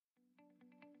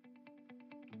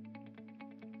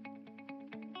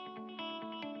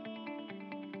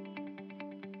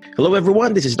Hello,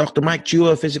 everyone. This is Dr. Mike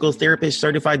Chua, physical therapist,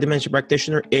 certified dementia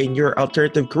practitioner, and your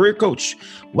alternative career coach.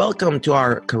 Welcome to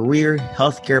our career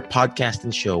healthcare podcast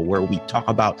and show where we talk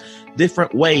about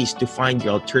different ways to find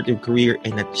your alternative career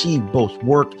and achieve both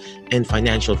work and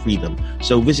financial freedom.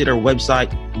 So visit our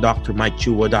website,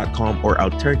 drmikechua.com or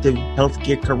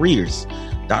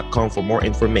alternativehealthcarecareers.com for more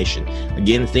information.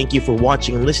 Again, thank you for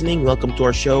watching and listening. Welcome to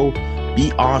our show.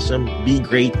 Be awesome, be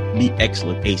great, be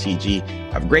excellent, ACG.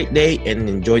 Have a great day and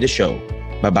enjoy the show.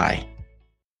 Bye-bye.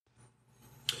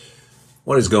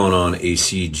 What is going on,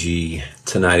 ACG?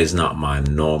 Tonight is not my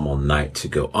normal night to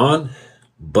go on,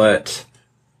 but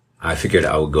I figured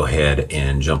I would go ahead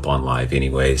and jump on live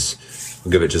anyways.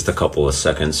 We'll give it just a couple of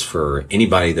seconds for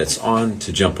anybody that's on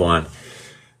to jump on.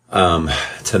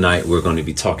 Tonight we're going to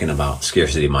be talking about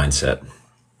scarcity mindset.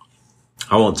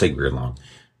 I won't take very long.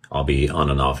 I'll be on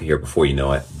and off here before you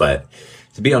know it. But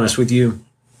to be honest with you,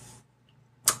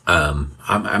 I'm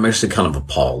actually kind of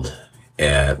appalled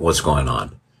at what's going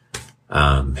on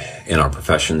in our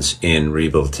professions in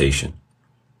rehabilitation,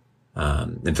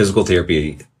 in physical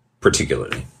therapy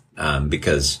particularly,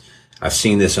 because I've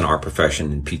seen this in our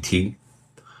profession in PT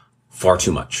far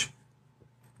too much.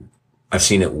 I've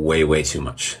seen it way, way too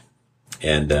much.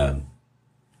 And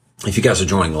if you guys are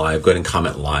joining live, go ahead and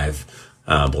comment live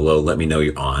below. Let me know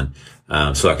you're on,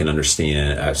 so I can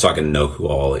understand, so I can know who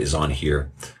all is on here,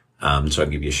 so I can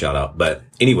give you a shout out. But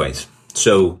anyways,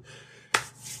 so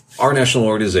our national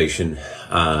organization,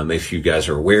 if you guys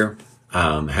are aware,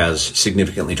 has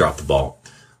significantly dropped the ball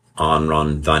on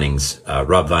Rob Vining's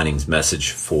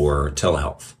message for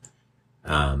telehealth.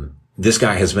 This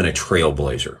guy has been a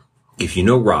trailblazer. If you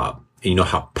know Rob, and you know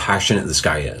how passionate this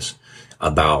guy is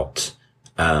about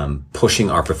pushing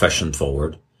our profession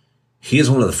forward, he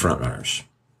is one of the front runners.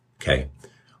 Okay.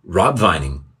 Rob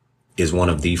Vining is one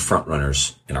of the front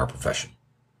runners in our profession.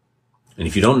 And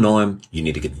if you don't know him, you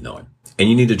need to get to know him. And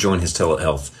you need to join his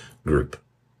telehealth group,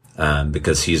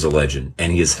 because he's a legend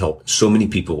and he has helped so many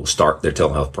people start their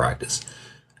telehealth practice.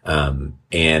 And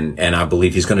I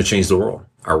believe he's going to change the world.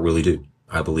 I really do.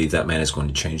 I believe that man is going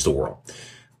to change the world.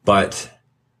 But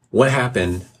what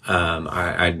happened,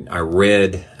 I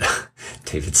read,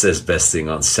 David says best thing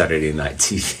on Saturday Night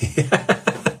TV.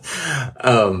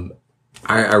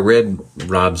 I read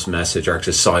Rob's message, or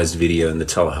actually saw his video in the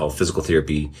telehealth physical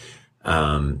therapy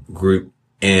group,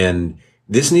 and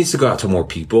this needs to go out to more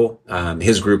people.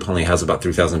 His group only has about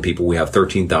 3,000 people. We have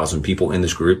 13,000 people in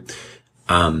this group.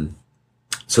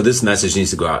 So this message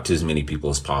needs to go out to as many people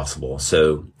as possible.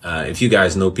 So if you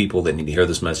guys know people that need to hear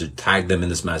this message, tag them in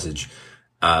this message.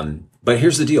 But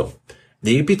here's the deal.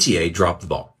 The APTA dropped the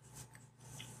ball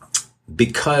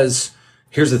because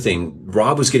here's the thing.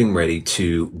 Rob was getting ready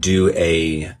to do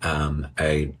I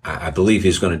believe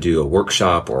he's going to do a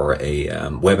workshop or a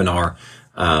webinar.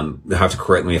 You'll have to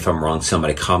correct me if I'm wrong.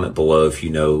 Somebody comment below if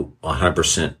you know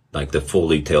 100% like the full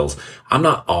details. I'm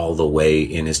not all the way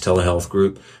in his telehealth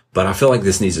group, but I feel like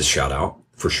this needs a shout out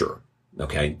for sure.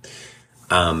 Okay.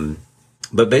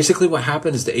 But basically what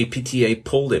happened is the APTA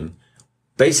pulled him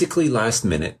basically last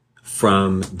minute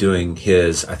from doing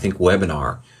his, I think,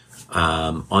 webinar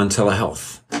on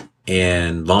telehealth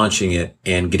and launching it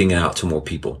and getting it out to more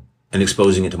people and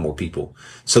exposing it to more people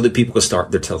so that people can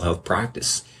start their telehealth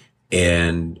practice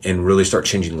and really start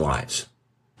changing lives.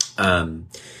 So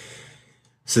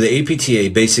the APTA,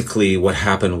 basically what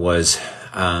happened was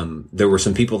there were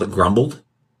some people that grumbled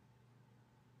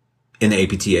in the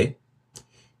APTA.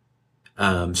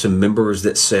 Some members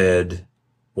that said,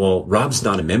 well, Rob's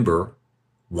not a member.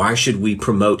 Why should we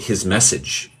promote his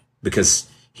message? Because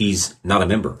he's not a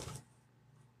member.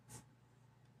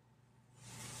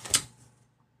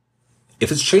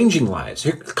 If it's changing lives,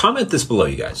 here, comment this below,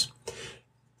 you guys.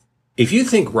 If you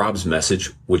think Rob's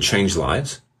message would change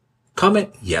lives,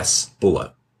 comment yes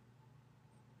below.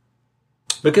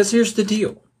 Because here's the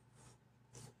deal.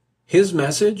 His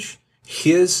message,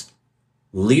 his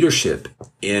leadership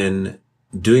in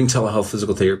doing telehealth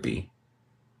physical therapy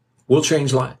will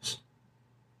change lives.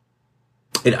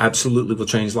 It absolutely will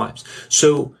change lives.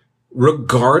 So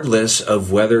regardless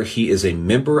of whether he is a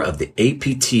member of the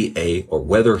APTA or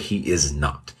whether he is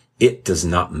not, it does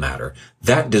not matter.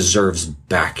 That deserves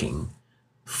backing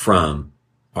from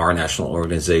our national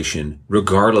organization,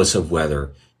 regardless of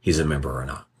whether he's a member or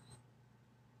not.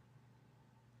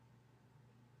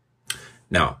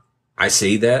 Now, I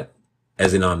say that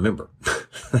as a non-member.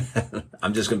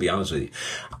 I'm just going to be honest with you.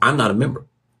 I'm not a member.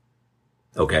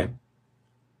 Okay?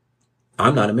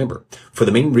 I'm not a member. For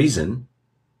the main reason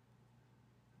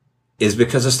is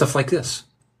because of stuff like this.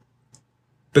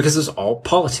 Because it's all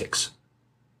politics.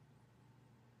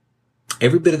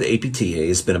 Every bit of the APTA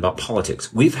has been about politics.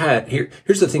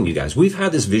 Here's the thing, you guys. We've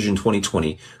had this Vision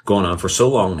 2020 going on for so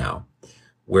long now,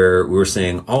 where we were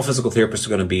saying all physical therapists are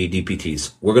going to be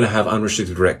DPTs. We're going to have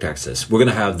unrestricted direct access. We're going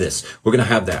to have this. We're going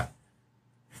to have that.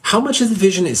 How much of the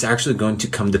vision is actually going to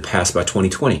come to pass by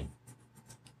 2020?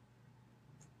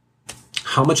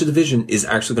 How much of the vision is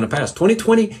actually going to pass?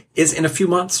 2020 is in a few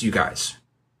months, you guys.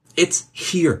 It's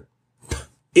here.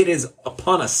 It is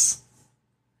upon us.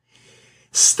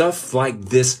 Stuff like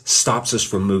this stops us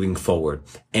from moving forward.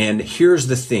 And here's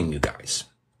the thing, you guys.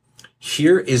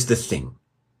 Here is the thing.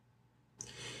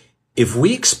 If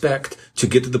we expect to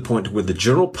get to the point where the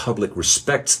general public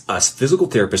respects us, physical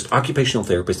therapists, occupational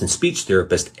therapists, and speech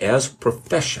therapists as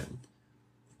profession,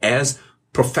 as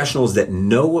professionals that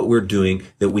know what we're doing,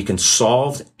 that we can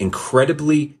solve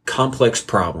incredibly complex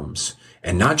problems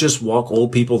and not just walk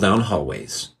old people down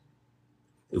hallways.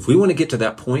 If we want to get to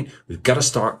that point,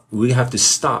 we have to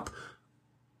stop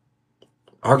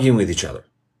arguing with each other,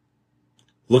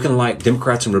 looking like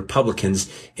Democrats and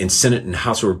Republicans in Senate and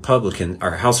House of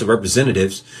House of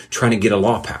Representatives trying to get a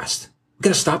law passed. We've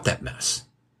got to stop that mess.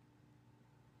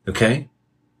 Okay?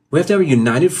 We have to have a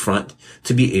united front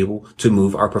to be able to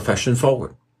move our profession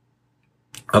forward.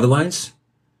 Otherwise,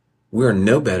 we are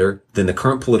no better than the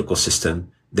current political system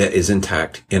that is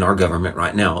intact in our government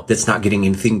right now that's not getting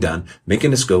anything done,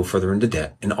 making us go further into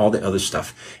debt and all the other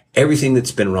stuff. Everything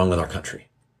that's been wrong with our country.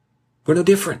 We're no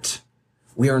different.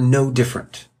 We are no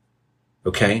different.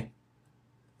 Okay?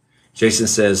 Jason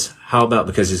says, how about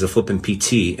because he's a flipping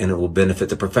PT and it will benefit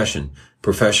the profession?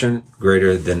 Profession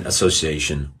greater than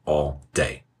association all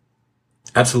day.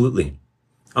 Absolutely.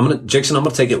 Jason, I'm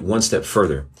going to take it one step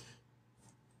further.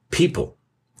 People,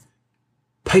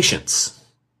 patients,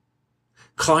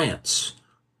 clients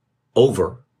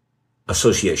over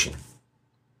association.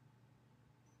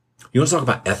 You want to talk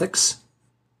about ethics?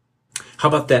 How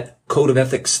about that code of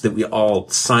ethics that we all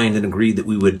signed and agreed that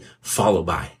we would follow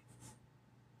by?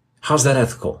 How's that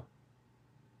ethical?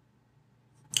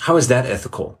 How is that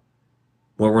ethical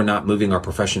where we're not moving our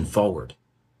profession forward?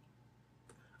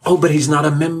 Oh, but he's not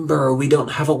a member. We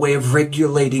don't have a way of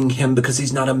regulating him because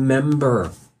he's not a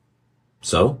member.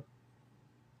 So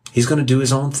he's going to do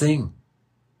his own thing.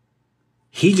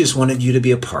 He just wanted you to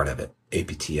be a part of it,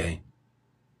 APTA.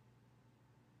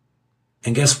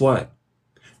 And guess what?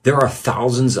 There are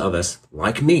thousands of us,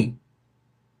 like me,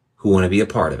 who want to be a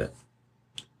part of it.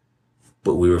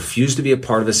 But we refuse to be a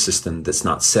part of a system that's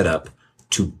not set up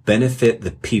to benefit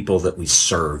the people that we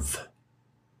serve.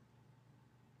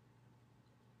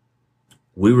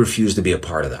 We refuse to be a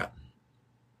part of that.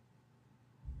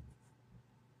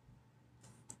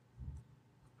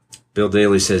 Bill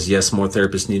Daly says, yes, more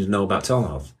therapists need to know about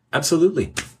telehealth.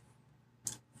 Absolutely.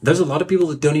 There's a lot of people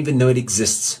that don't even know it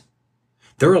exists.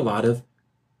 There are a lot of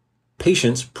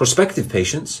patients, prospective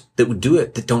patients, that would do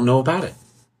it that don't know about it.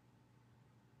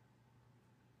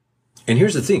 And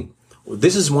here's the thing.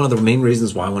 This is one of the main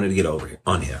reasons why I wanted to get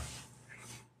on here.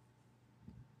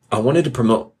 I wanted to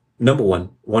promote, number one,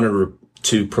 wanted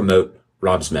to promote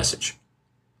Rob's message.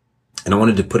 And I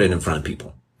wanted to put it in front of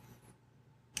people.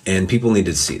 And people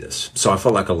needed to see this. So I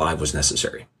felt like a live was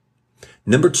necessary.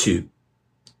 Number two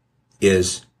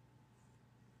is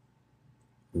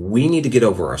we need to get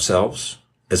over ourselves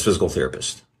as physical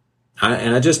therapists.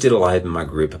 I just did a live in my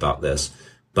group about this,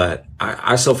 but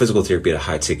I sell physical therapy at a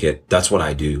high ticket. That's what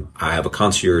I do. I have a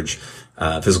concierge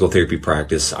physical therapy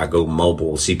practice. I go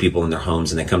mobile, see people in their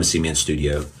homes, and they come to see me in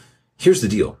studio. Here's the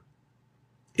deal.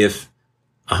 If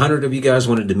 100 of you guys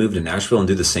wanted to move to Nashville and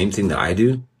do the same thing that I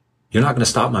do, you're not going to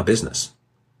stop my business.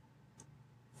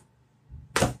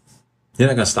 You're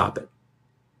not going to stop it.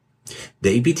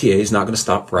 The APTA is not going to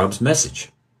stop Rob's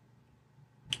message.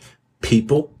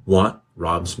 People want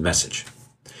Rob's message.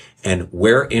 And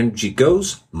where energy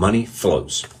goes, money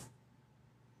flows.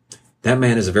 That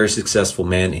man is a very successful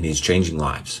man and he's changing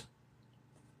lives.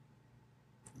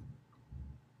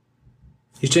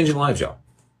 He's changing lives, y'all.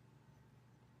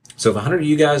 So if 100 of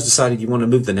you guys decided you want to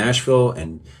move to Nashville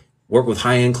and work with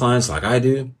high-end clients like I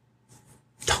do,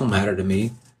 don't matter to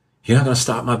me. You're not going to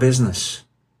stop my business.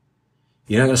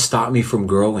 You're not going to stop me from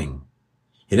growing.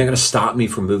 You're not going to stop me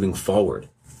from moving forward.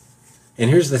 And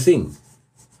here's the thing.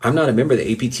 I'm not a member of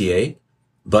the APTA,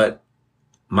 but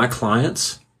my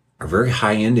clients are very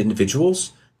high-end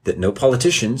individuals that know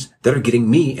politicians that are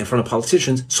getting me in front of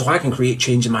politicians so I can create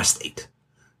change in my state.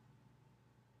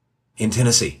 In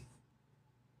Tennessee.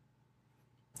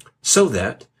 So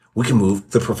that we can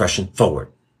move the profession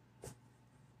forward.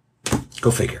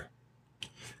 Go figure.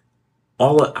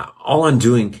 All I'm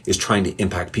doing is trying to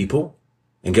impact people.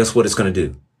 And guess what it's going to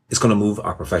do? It's going to move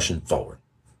our profession forward.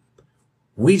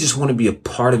 We just want to be a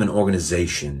part of an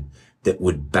organization that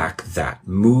would back that,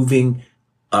 moving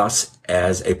us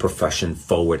as a profession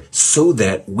forward so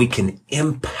that we can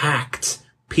impact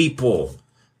people.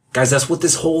 Guys, that's what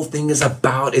this whole thing is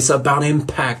about. It's about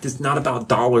impact. It's not about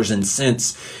dollars and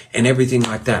cents and everything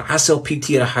like that. I sell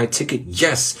PT at a high ticket.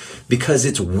 Yes, because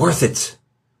it's worth it.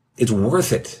 It's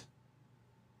worth it.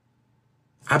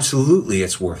 Absolutely,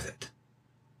 it's worth it.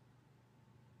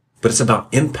 But it's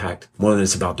about impact more than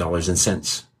it's about dollars and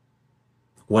cents.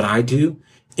 What I do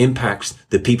impacts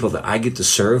the people that I get to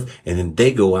serve, and then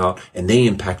they go out and they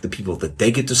impact the people that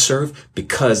they get to serve,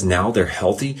 because now they're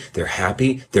healthy, they're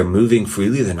happy, they're moving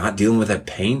freely, they're not dealing with that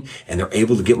pain, and they're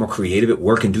able to get more creative at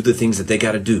work and do the things that they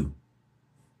got to do.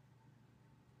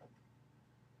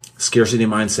 Scarcity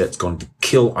mindset is going to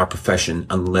kill our profession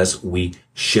unless we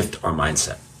shift our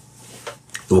mindset.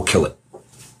 It will kill it.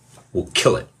 We'll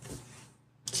kill it.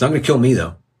 It's not going to kill me,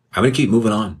 though. I'm going to keep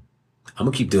moving on. I'm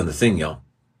going to keep doing the thing, y'all.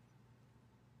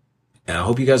 And I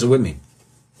hope you guys are with me.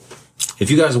 If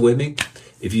you guys are with me,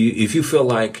 if you feel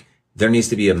like there needs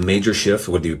to be a major shift,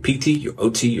 whether you're PT, your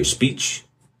OT, your speech,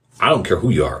 I don't care who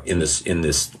you are in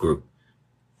this group.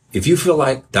 If you feel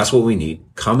like that's what we need,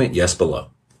 comment yes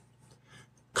below.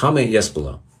 Comment yes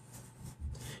below.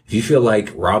 If you feel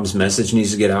like Rob's message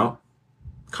needs to get out,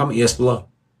 comment yes below.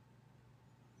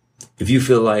 If you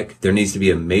feel like there needs to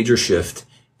be a major shift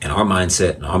in our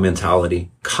mindset and our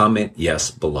mentality, comment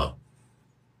yes below.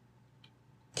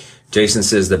 Jason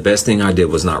says, the best thing I did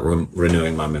was not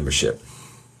renewing my membership.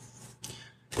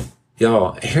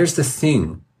 Y'all, here's the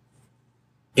thing.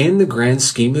 In the grand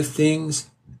scheme of things,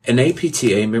 an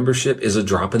APTA membership is a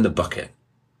drop in the bucket.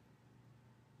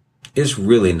 It's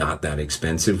really not that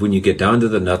expensive. When you get down to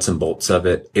the nuts and bolts of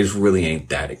it, it really ain't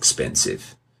that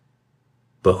expensive.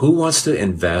 But who wants to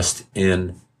invest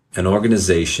in an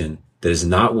organization that is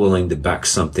not willing to back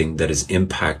something that is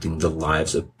impacting the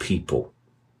lives of people?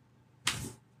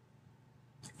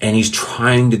 And he's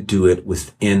trying to do it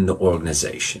within the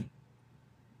organization.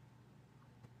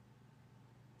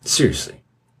 Seriously.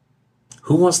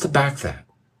 Who wants to back that?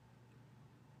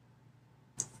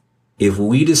 If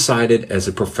we decided as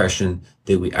a profession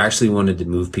that we actually wanted to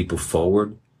move people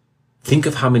forward, think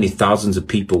of how many thousands of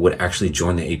people would actually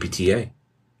join the APTA.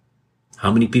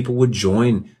 How many people would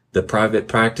join the private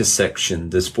practice section,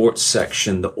 the sports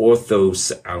section, the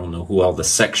ortho, I don't know who all the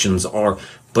sections are,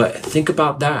 but think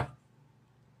about that.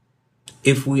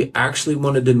 If we actually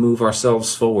wanted to move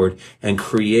ourselves forward and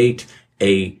create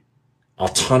a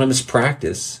autonomous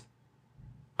practice,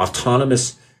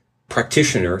 autonomous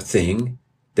practitioner thing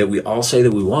that we all say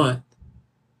that we want,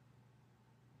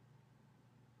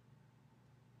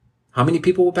 how many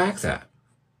people will back that?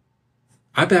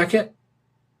 I back it.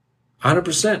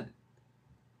 100%.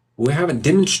 We haven't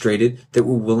demonstrated that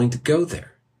we're willing to go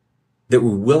there, that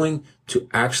we're willing to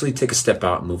actually take a step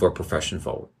out and move our profession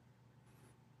forward.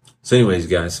 So anyways,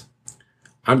 guys,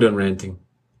 I'm done ranting.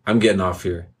 I'm getting off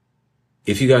here.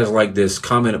 If you guys like this,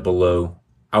 comment it below.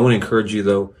 I want to encourage you,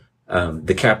 though.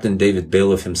 The Captain David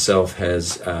Bailiff himself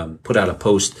has put out a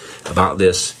post about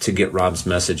this to get Rob's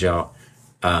message out.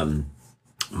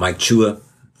 Mike Chua,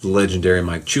 the legendary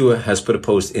Mike Chua, has put a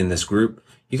post in this group.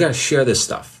 You got to share this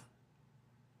stuff.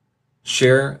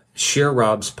 Share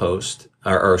Rob's post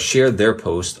or share their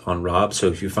post on Rob. So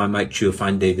if you find Mike Chua,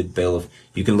 find David Bailiff.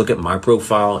 You can look at my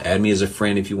profile, add me as a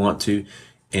friend if you want to,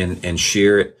 and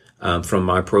share it from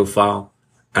my profile.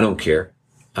 I don't care,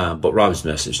 but Rob's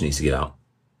message needs to get out.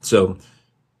 So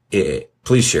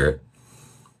please share it.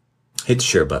 Hit the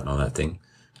share button on that thing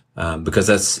because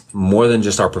that's more than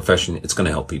just our profession. It's going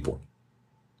to help people.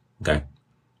 Okay.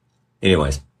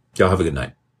 Anyways, y'all have a good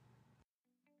night.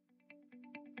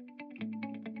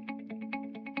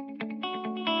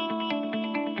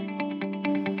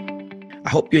 I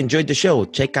hope you enjoyed the show.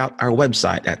 Check out our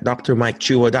website at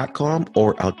drmikechua.com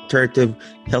or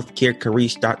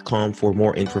alternativehealthcarecareers.com for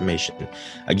more information.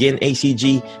 Again,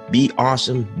 ACG, be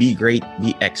awesome, be great,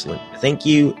 be excellent. Thank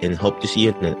you, and hope to see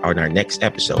you on our next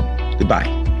episode.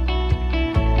 Goodbye.